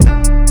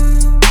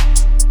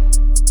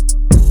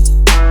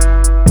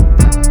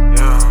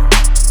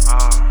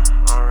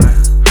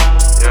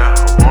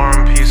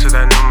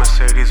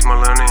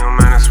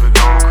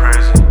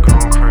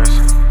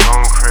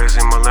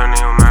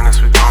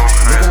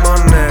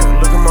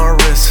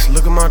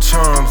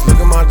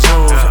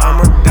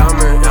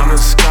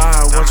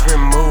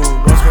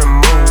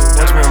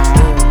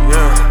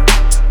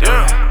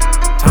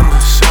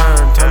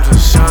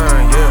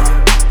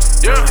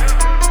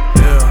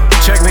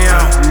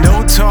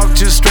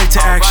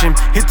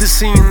Hit the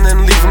scene,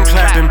 then leave them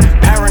clapping.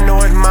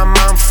 Paranoid, my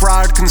mind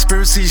fried.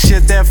 Conspiracy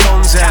shit, that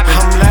phone's zapping.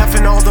 I'm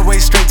laughing all the way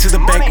straight to the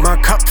bank. My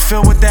cup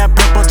filled with that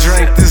purple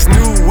drink. This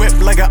new whip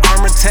like an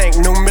armored tank.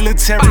 No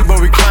military,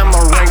 but we climb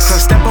our ranks. I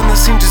step on the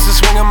scene just to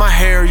swing on my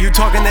hair. You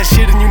talking that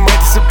shit and you might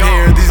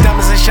disappear. These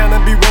diamonds they shine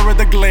and beware of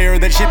the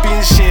glare. That shit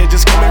being shit,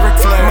 just call me Ric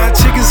Flair. My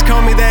chickens call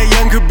me that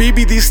young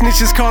Habibi. These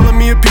snitches calling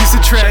me a piece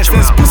of trash.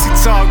 That's pussy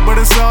talk, but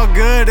it's all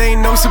good.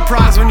 Ain't no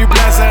surprise when you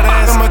blast that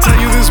ass. I'ma tell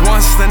you this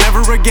once, then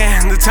never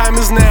again. The time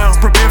is now,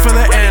 prepare for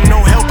the end.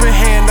 No helping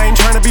hand, I ain't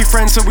trying to be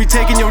friends. So we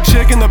taking your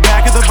chick in the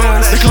back of the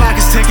Benz. The clock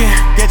is ticking,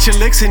 get your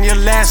licks in your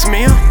last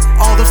meal.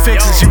 All the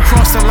fixes, you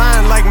cross the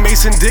line like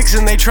Mason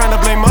Dixon. They trying to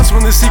blame us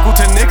when the sequel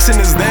to Nixon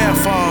is their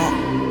fault.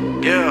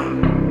 Yeah,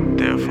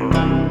 their fault.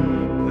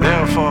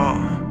 Their fault.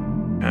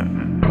 Yeah.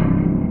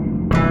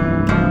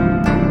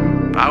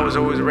 I was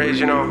always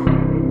raised,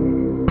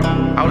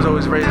 I was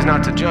always raised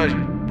not to judge.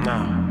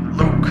 Nah.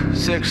 Luke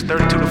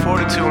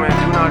 6:32-42, man.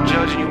 Do not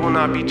judge and you will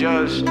not be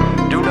judged.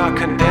 Do not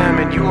condemn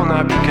and you will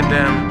not be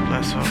condemned.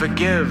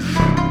 Forgive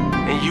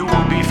and you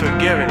will be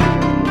forgiven.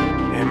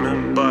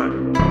 Amen. But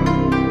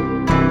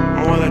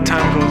more that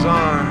time goes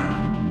on,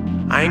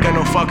 I ain't got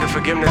no fucking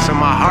forgiveness in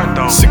my heart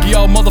though. Sick of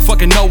y'all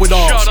motherfucking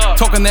know-it-alls,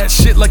 talking that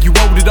shit like you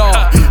wrote it all.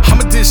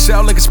 I'ma dish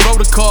out like it's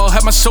protocol,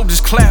 have my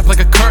shoulders clap like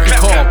a curtain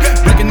call.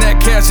 Breaking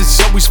that cash, it's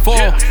always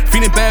fall.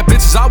 Feeding bad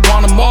bitches, I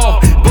want them all.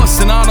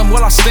 Busting on them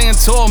while I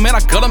stand tall, man, I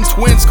got them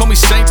twins, call me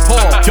St.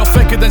 Paul. Y'all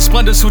faker than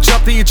splendor, switch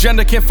up the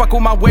agenda. Can't fuck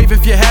with my wave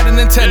if you had an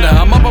antenna.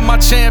 I'm up on my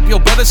champ, you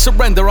better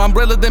surrender. I'm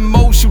realer than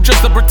most, you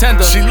just a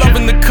pretender. She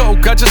loving the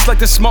coke, I just like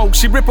to smoke.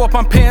 She rip off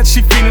my pants,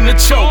 she feeling the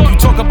choke. You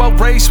talk about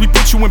race, we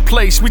put you in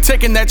place. We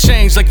taking that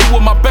change like you were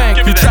my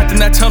bank. You trapped in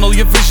that tunnel,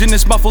 your vision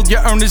is muffled.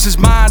 Your earnings is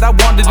mine, I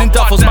wandered in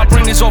duffels. My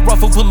brain is all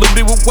ruffled,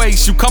 polluted with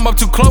waste. You come up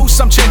too close,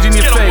 I'm changing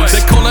your face.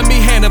 They calling me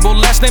Hannibal,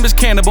 last name is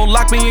Cannibal.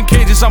 Lock me in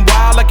cages, I'm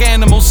wild like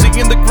animals.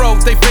 Seeing the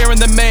growth, they fearing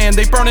the man.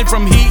 They burning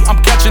from heat,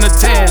 I'm catching a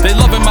tan. They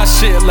loving my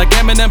shit like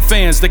Eminem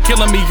fans. They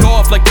killing me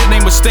off like their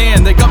name was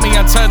Stan. They got me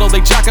untitled,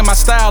 they jocking my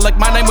style like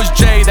my name was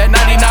Jay. That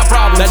 99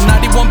 problems, that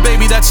 91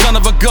 baby, that son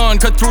of a gun.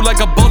 Cut through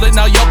like a bullet,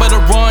 now y'all better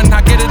run.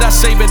 I get it, I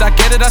save it, I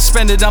get it, I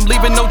spend it. I'm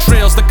leaving no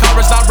trails, the car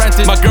is not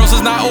rented. My girls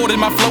is not ordered,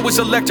 my flow is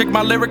electric.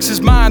 My lyrics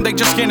is mine, they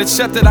just can't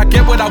accept it. I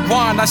get what I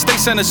want, I stay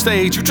center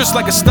stage. You just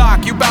like a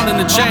stock, you bound in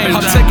the chain.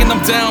 I'm taking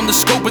them down, the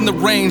scope and the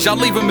range. I'll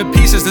leave them in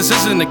pieces, this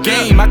isn't a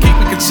game. I keep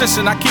it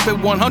consistent, I keep it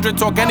 100.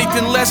 Talk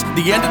anything less,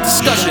 the end of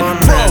discussion.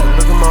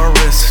 Look at my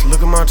wrist,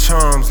 look at my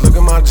charms, look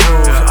at my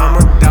jewels. I'm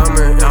a